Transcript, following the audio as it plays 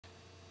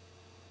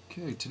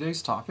Okay,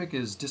 today's topic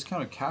is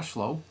discounted cash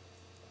flow.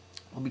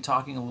 We'll be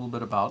talking a little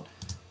bit about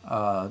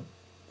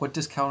what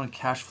discounted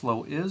cash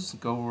flow is,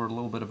 go over a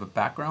little bit of a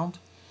background.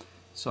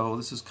 So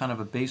this is kind of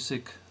a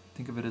basic,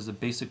 think of it as a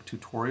basic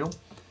tutorial.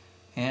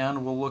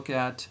 And we'll look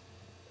at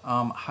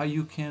how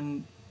you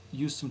can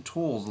use some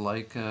tools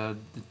like the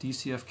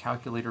DCF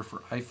calculator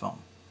for iPhone.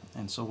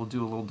 And so we'll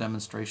do a little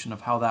demonstration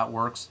of how that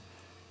works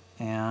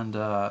and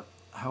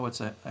how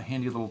it's a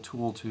handy little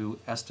tool to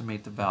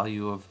estimate the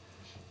value of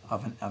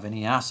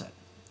any asset.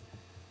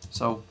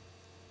 So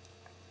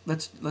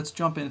let's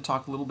jump in and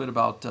talk a little bit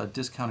about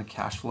discounted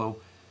cash flow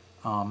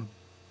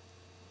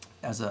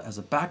as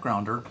a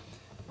backgrounder.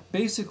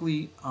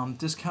 Basically,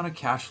 discounted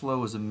cash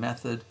flow is a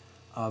method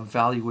of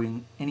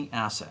valuing any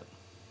asset.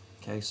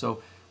 Okay,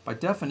 so by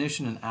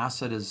definition, an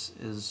asset is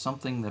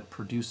something that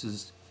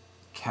produces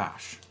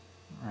cash,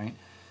 right?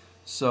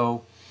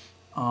 So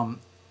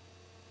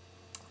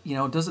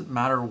it doesn't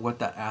matter what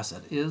that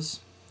asset is.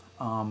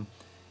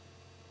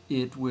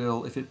 It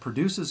will, if it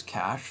produces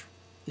cash,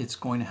 it's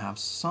going to have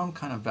some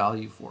kind of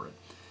value for it.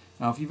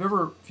 Now, if you've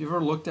ever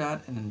looked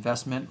at an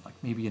investment, like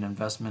maybe an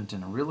investment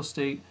in a real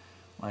estate,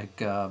 like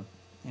an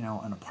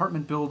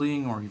apartment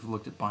building, or you've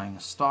looked at buying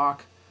a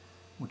stock,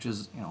 which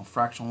is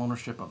fractional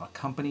ownership of a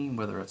company,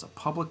 whether it's a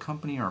public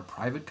company or a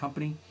private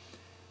company,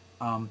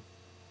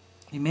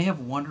 you may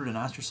have wondered and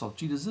asked yourself,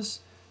 gee, does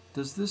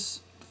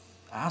this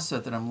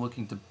asset that I'm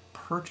looking to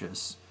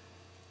purchase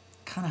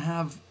kind of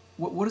have,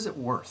 what is it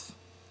worth?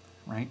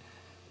 Right?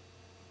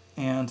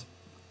 And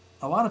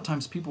a lot of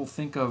times people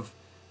think of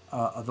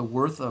the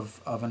worth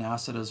of an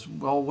asset as,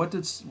 well, what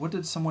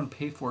did someone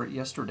pay for it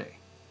yesterday?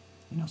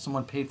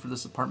 Someone paid for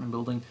this apartment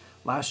building.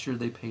 Last year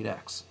they paid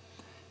X.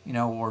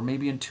 Or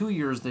maybe in 2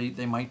 years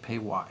they might pay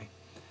Y.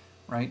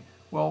 Right?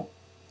 Well,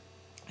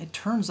 it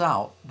turns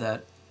out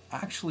that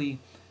actually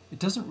it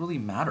doesn't really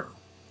matter,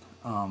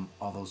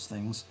 all those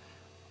things,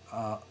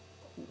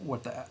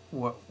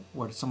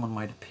 what someone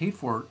might have paid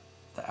for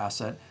the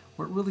asset.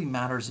 What really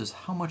matters is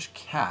how much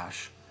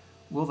cash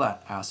will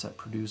that asset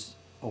produce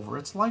over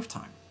its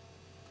lifetime.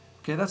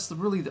 Okay, that's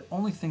really the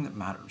only thing that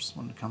matters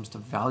when it comes to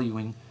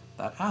valuing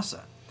that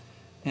asset.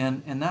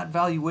 And that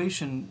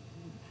valuation,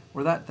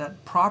 or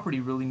that property,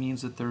 really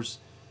means that there's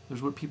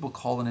what people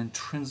call an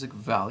intrinsic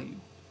value,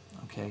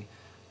 okay,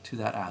 to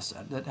that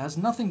asset. That has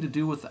nothing to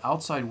do with the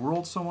outside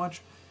world so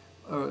much,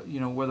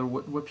 whether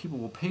what people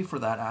will pay for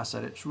that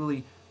asset. It's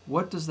really,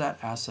 what does that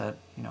asset,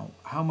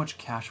 how much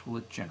cash will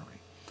it generate?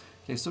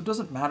 Okay, so it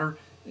doesn't matter,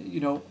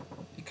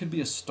 it could be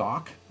a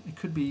stock, it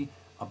could be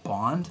a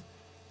bond,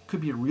 it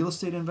could be a real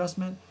estate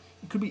investment,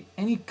 it could be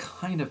any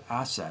kind of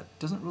asset. It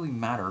doesn't really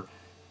matter.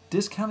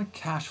 Discounted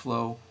cash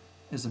flow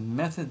is a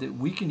method that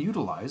we can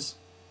utilize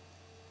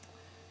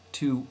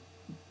to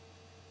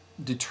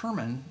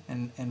determine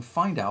and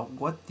find out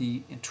what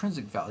the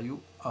intrinsic value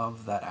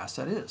of that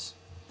asset is.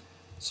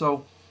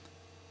 So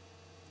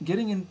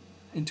getting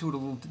into it a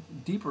little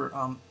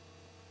deeper,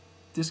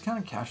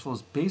 discounted cash flow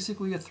is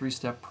basically a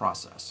three-step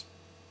process.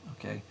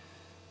 Okay,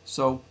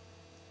 so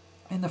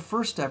in the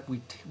first step,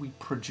 we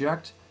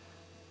project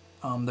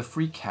the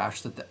free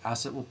cash that the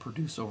asset will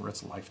produce over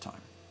its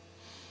lifetime.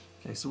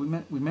 Okay, so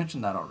we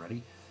mentioned that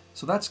already.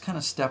 So that's kind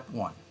of step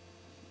one,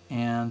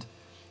 and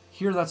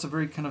here that's a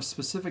very kind of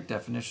specific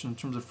definition in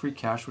terms of free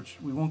cash, which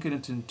we won't get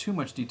into in too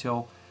much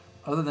detail,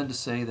 other than to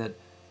say that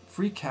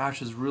free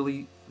cash is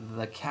really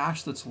the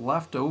cash that's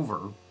left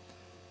over,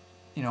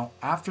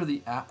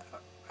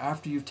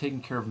 after you've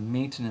taken care of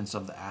maintenance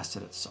of the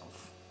asset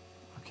itself.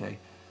 Okay,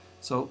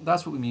 so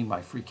that's what we mean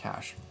by free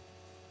cash.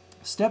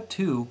 Step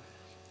two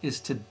is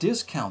to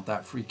discount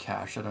that free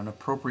cash at an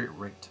appropriate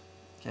rate.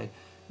 Okay,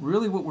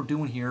 really what we're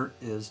doing here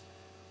is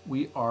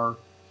we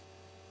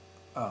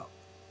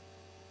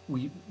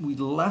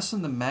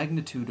lessen the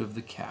magnitude of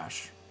the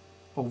cash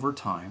over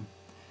time,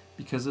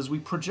 because as we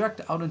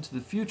project out into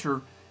the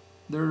future,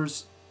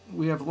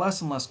 we have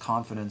less and less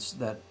confidence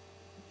that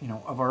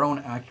of our own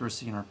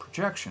accuracy in our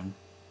projection.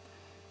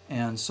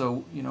 And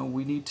so,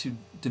 we need to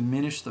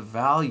diminish the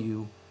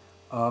value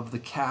of the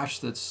cash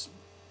that's,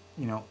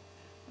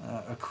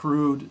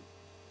 accrued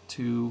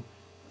to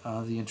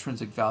the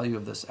intrinsic value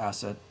of this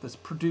asset that's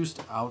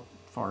produced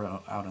far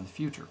out in the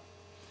future.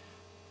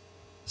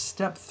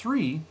 Step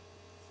three,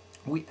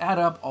 we add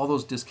up all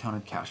those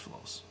discounted cash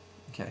flows.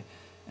 Okay,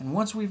 and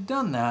once we've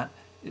done that,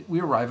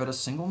 we arrive at a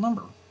single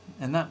number,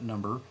 and that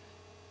number,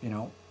 in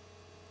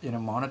a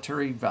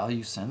monetary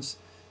value sense,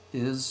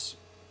 is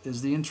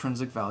the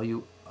intrinsic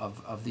value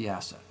of the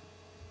asset.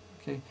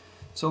 Okay,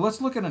 so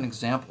let's look at an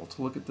example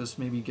to look at this,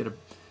 maybe get a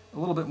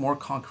little bit more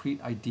concrete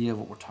idea of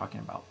what we're talking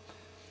about.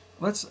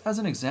 As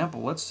an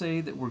example, let's say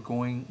that we're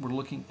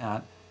looking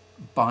at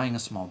buying a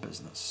small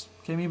business.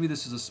 Okay, maybe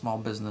this is a small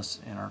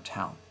business in our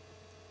town,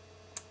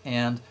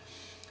 and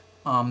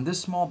this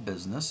small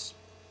business,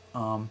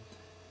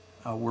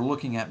 we're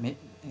looking at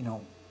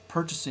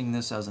purchasing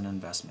this as an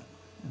investment.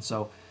 And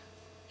so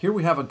here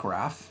we have a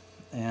graph,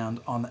 and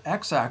on the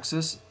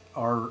x-axis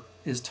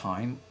is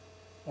time,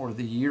 or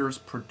the years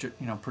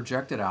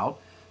projected out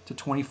to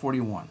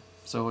 2041.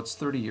 So it's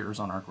 30 years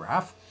on our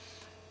graph.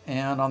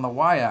 And on the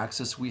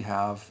y-axis, we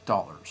have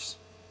dollars.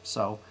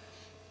 So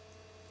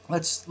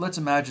let's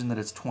imagine that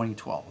it's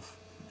 2012.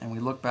 And we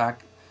look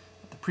back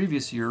at the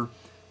previous year,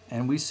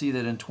 and we see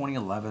that in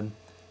 2011,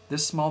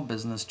 this small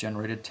business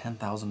generated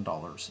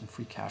 $10,000 in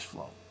free cash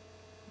flow.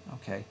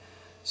 Okay,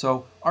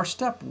 so our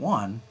step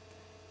one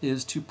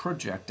is to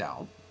project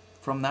out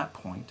from that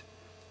point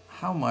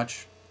how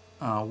much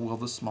will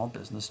the small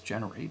business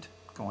generate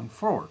going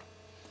forward.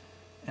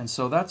 And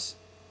so that's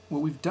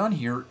what we've done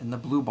here in the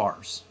blue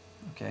bars.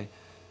 Okay,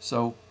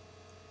 so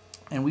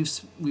and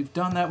we've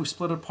done that. We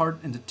split it apart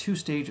into two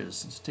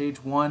stages.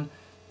 Stage one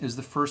is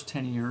the first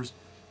 10 years,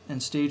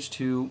 and stage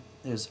two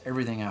is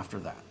everything after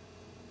that.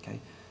 Okay,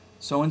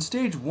 so in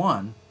stage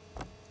one,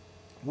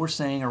 we're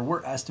saying, or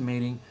we're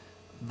estimating,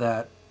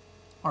 that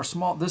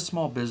this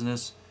small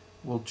business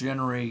will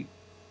generate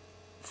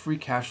free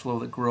cash flow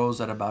that grows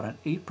at about an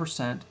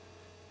 8%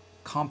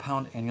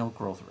 compound annual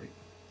growth rate,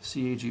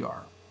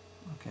 CAGR.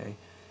 Okay,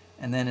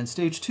 and then in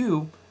stage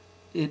two,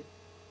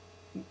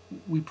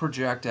 we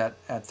project at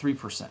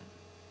 3%.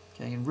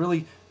 Okay, and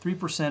really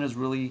 3% is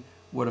really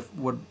what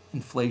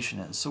inflation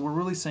is. So we're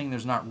really saying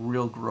there's not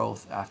real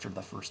growth after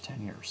the first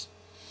 10 years.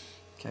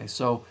 Okay,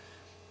 so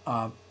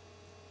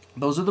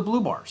those are the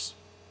blue bars.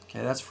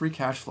 Okay, that's free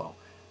cash flow.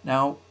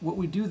 Now, what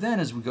we do then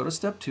is we go to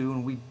step two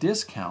and we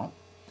discount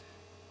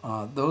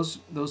those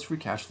free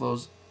cash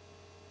flows,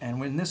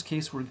 and in this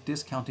case, we're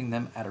discounting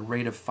them at a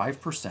rate of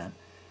 5%,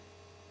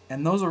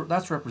 and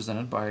that's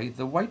represented by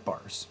the white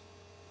bars.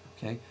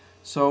 Okay,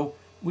 so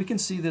we can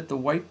see that the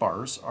white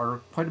bars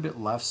are quite a bit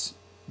less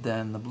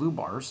than the blue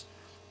bars,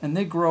 and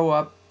they grow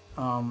up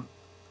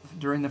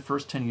during the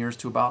first 10 years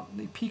to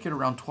they peak at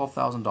around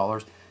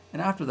 $12,000,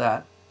 and after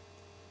that,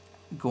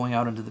 going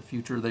out into the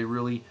future, they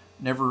really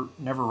never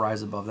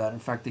rise above that. In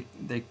fact,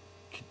 they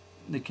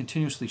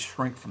continuously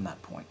shrink from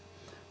that point.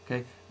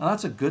 Okay, now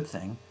that's a good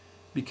thing,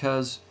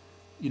 because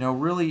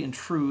really in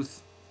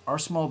truth, our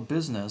small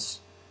business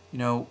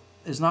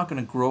is not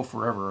going to grow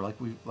forever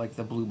like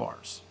the blue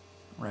bars,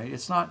 right?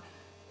 Its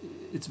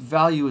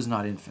value is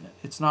not infinite.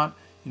 It's not,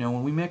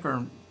 when we make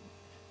our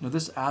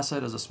this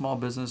asset as a small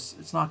business,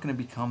 it's not going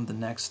to become the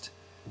next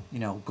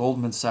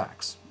Goldman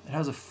Sachs. It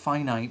has a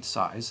finite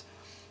size,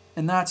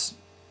 and that's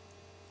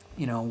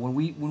when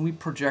we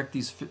project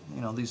these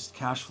these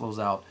cash flows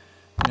out,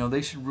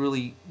 they should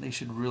really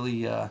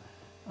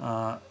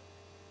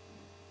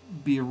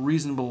be a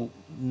reasonable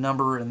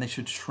number, and they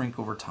should shrink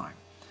over time.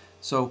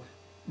 So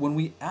when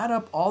we add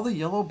up all the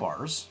yellow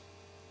bars,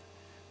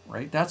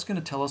 right, that's going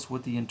to tell us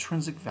what the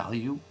intrinsic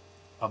value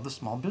of the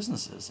small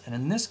business is. And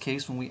in this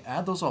case, when we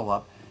add those all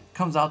up, it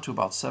comes out to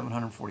about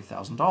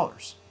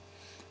 $740,000.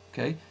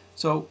 Okay,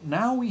 so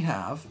now we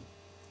have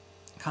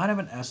kind of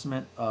an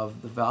estimate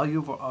of the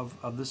value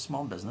of this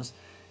small business.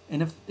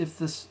 And if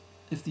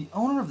the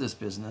owner of this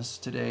business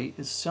today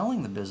is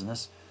selling the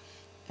business,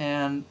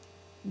 and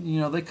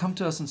they come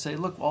to us and say,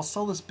 look, I'll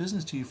sell this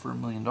business to you for $1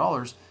 million,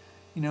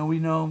 we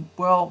know,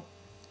 well,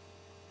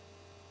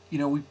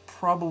 we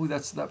probably,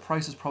 that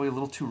price is probably a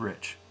little too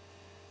rich.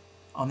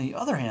 On the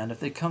other hand, if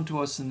they come to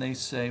us and they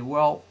say,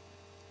 well,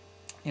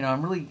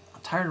 I'm really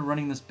tired of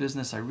running this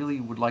business, I really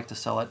would like to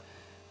sell it,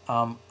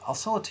 I'll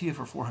sell it to you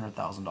for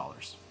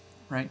 $400,000,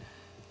 right?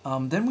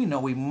 Then we know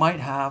we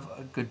might have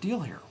a good deal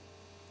here,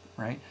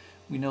 right?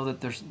 We know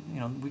that there's,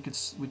 we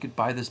could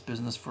buy this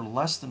business for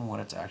less than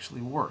what it's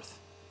actually worth.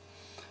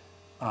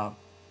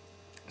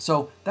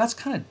 So that's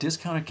kind of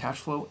discounted cash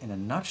flow in a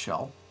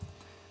nutshell.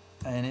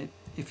 And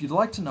if you'd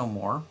like to know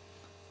more,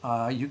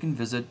 you can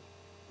visit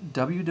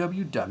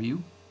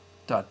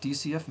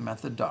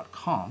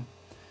www.dcfmethod.com,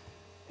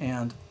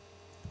 and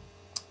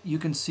you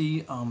can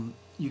see,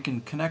 you can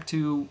connect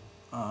to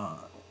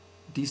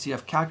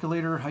DCF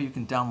Calculator, how you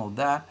can download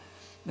that.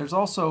 There's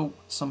also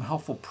some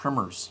helpful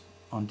primers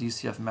on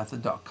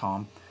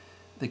dcfmethod.com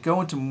that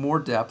go into more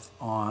depth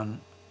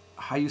on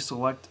how you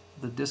select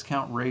the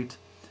discount rate,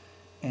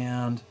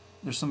 and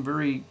there's some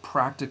very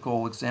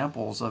practical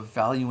examples of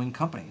valuing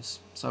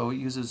companies. So it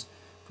uses,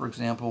 for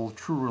example,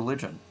 True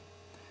Religion,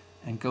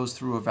 and goes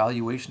through a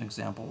valuation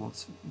example.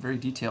 It's very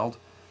detailed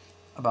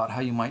about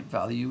how you might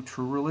value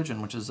True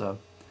Religion, which is a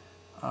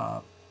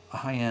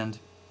high-end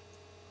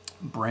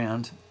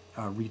brand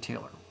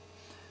retailer.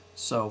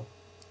 So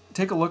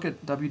take a look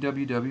at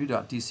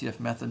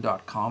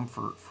www.dcfmethod.com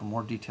for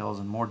more details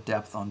and more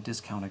depth on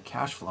discounted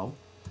cash flow.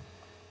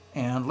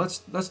 And let's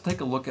take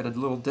a look at a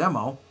little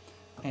demo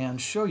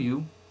and show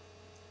you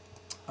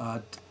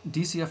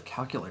DCF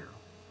Calculator.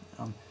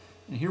 And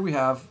here we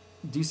have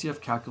DCF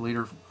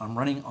Calculator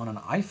running on an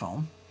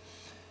iPhone.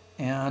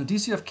 And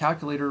DCF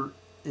Calculator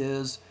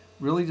is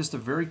really just a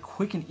very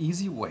quick and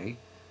easy way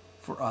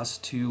for us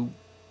to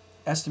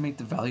estimate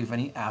the value of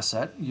any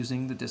asset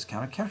using the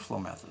discounted cash flow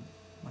method,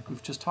 like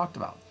we've just talked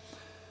about.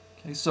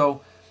 Okay,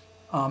 so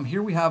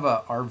here we have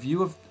our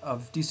view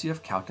of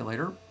DCF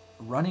Calculator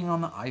running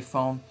on the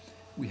iPhone.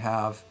 We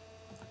have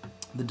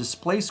the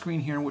display screen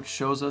here, which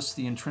shows us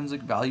the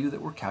intrinsic value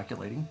that we're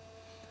calculating,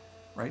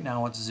 Right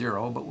now it's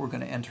 0, but we're going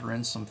to enter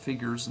in some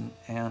figures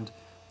and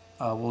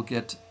we'll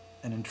get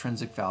an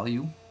intrinsic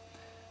value.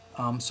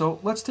 So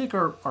let's take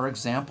our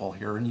example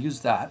here and use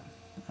that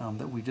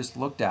we just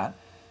looked at.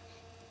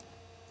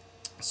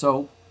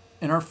 So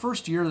in our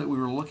first year that we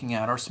were looking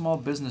at, our small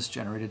business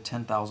generated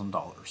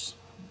 $10,000.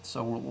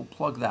 So we'll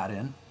plug that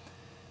in.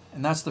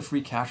 And that's the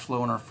free cash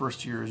flow in our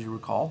first year, as you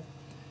recall.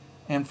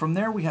 And from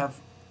there we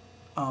have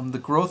the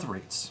growth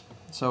rates.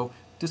 So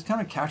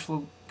discounted cash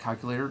flow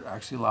calculator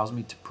actually allows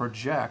me to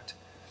project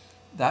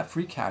that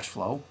free cash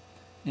flow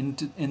in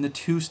the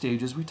 2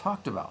 stages we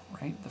talked about,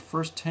 right? The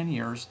first 10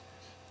 years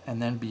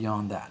and then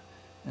beyond that.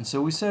 And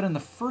so we said in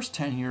the first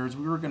 10 years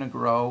we were going to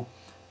grow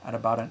at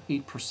about an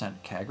 8%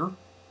 CAGR.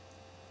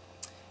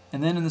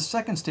 And then in the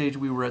second stage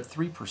we were at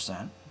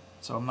 3%,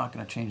 so I'm not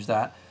going to change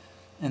that.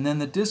 And then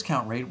the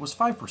discount rate was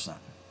 5%,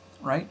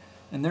 right?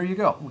 And there you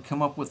go. We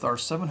come up with our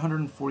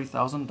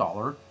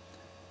 $740,000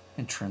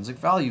 intrinsic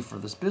value for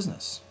this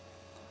business,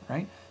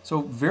 right?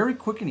 So very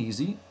quick and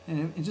easy.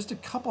 In just a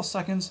couple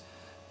seconds,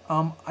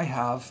 I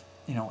have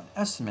an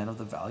estimate of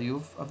the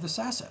value of this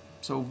asset.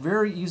 So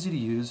very easy to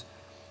use,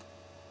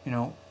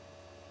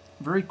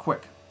 very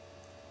quick.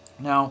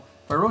 Now,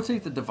 if I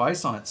rotate the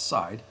device on its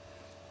side,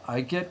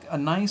 I get a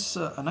nice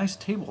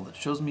table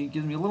that gives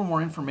me a little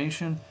more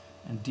information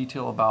and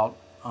detail about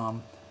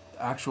the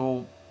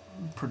actual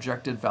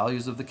projected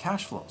values of the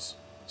cash flows.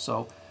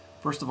 So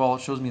first of all,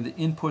 it shows me the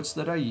inputs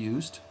that I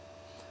used,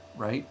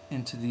 right,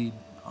 into the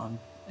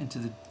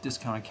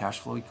discounted cash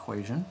flow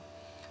equation.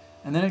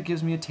 And then it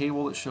gives me a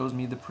table that shows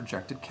me the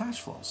projected cash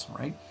flows,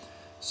 right?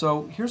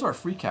 So here's our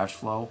free cash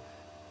flow.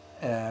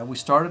 We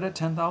started at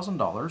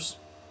 $10,000,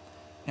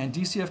 and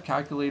DCF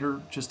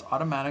calculator just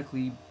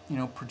automatically,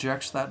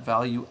 projects that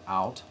value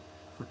out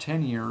for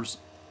 10 years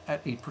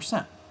at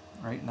 8%,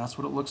 right? And that's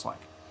what it looks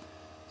like.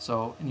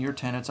 So in year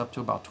 10, it's up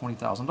to about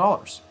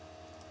 $20,000.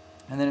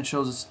 And then it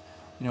shows us,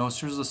 it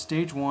shows us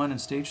stage 1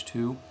 and stage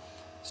 2.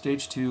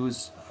 Stage 2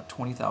 is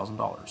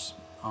 $20,000,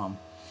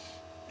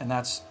 and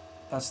that's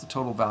the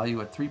total value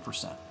at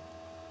 3%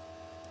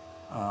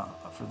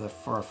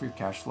 for our free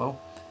cash flow.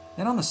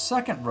 Then on the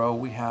second row,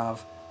 we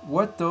have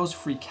what those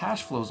free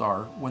cash flows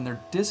are when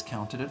they're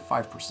discounted at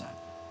 5%,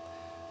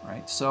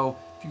 right? So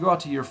if you go out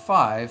to year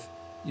 5,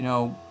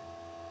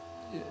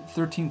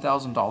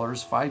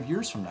 $13,000 5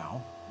 years from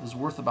now is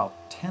worth about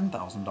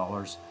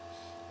 $10,000,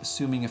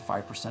 assuming a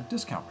 5%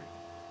 discount rate.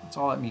 That's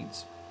all that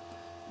means,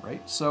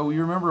 right? So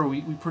you remember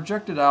we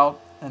projected out,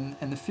 and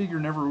the figure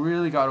never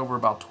really got over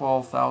about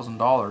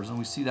 $12,000, and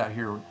we see that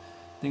here.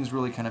 Things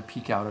really kind of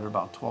peak out at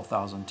about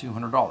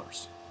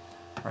 $12,200,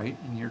 right,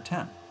 in year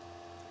 10.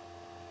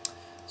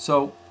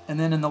 So, and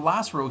then in the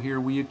last row here,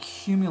 we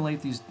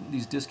accumulate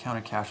these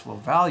discounted cash flow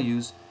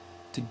values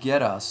to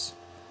get us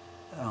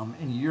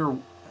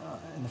in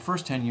the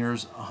first 10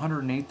 years,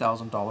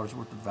 $108,000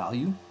 worth of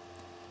value.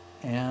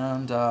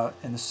 And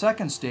in the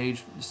second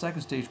stage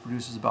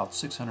produces about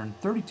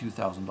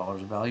 $632,000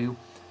 of value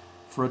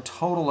for a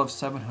total of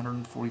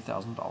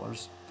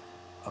 $740,000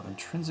 of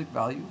intrinsic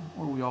value,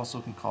 or we also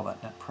can call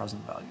that net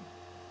present value,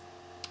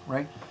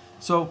 right?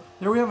 So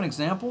there we have an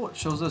example. It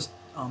shows us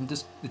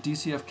the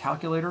DCF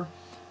calculator.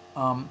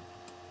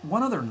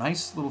 One other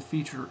nice little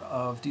feature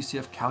of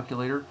DCF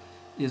calculator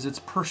is its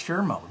per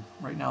share mode.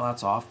 Right now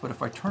that's off, but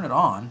if I turn it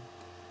on,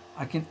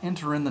 I can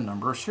enter in the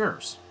number of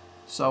shares.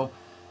 So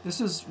this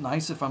is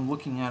nice if I'm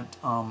looking at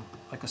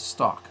like a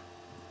stock,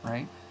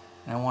 right?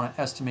 And I want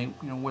to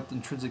estimate, what the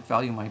intrinsic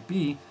value might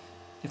be.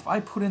 If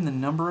I put in the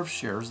number of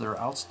shares that are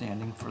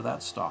outstanding for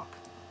that stock,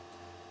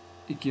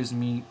 it gives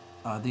me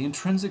the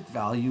intrinsic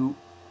value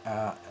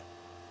on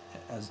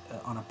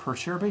a per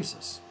share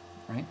basis,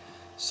 right?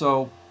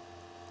 So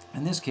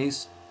in this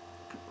case,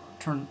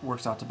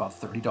 works out to about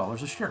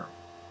 $30 a share,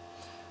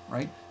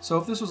 right? So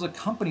if this was a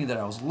company that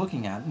I was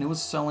looking at and it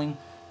was selling,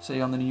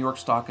 say, on the New York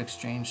Stock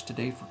Exchange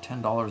today for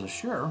 $10 a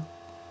share,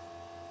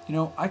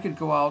 I could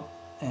go out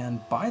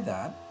and buy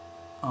that,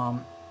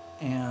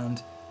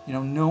 and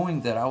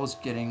knowing that I was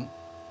getting,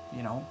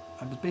 I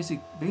was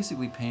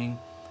basically paying,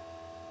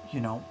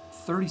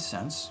 30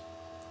 cents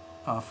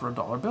for a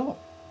dollar bill,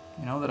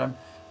 that I'm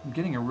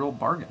getting a real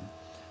bargain.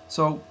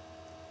 So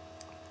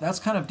that's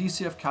kind of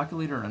DCF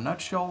calculator in a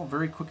nutshell.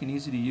 Very quick and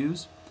easy to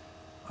use.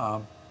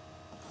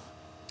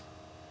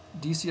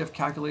 DCF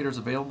calculator is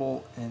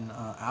available in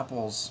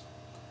Apple's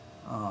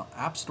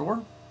App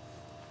Store,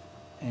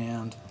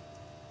 and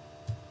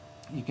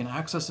you can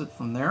access it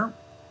from there.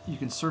 You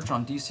can search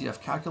on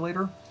DCF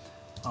calculator.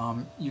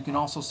 You can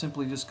also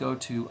simply just go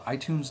to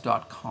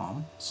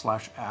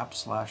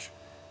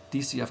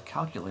itunes.com/app/DCF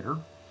calculator,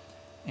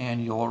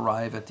 and you'll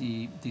arrive at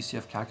the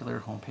DCF calculator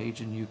homepage,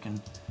 and you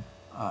can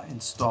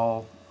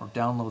install or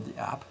download the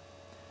app.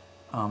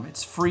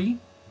 It's free,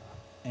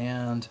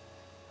 and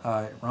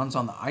it runs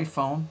on the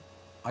iPhone,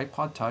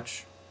 iPod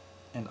Touch,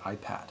 and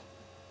iPad.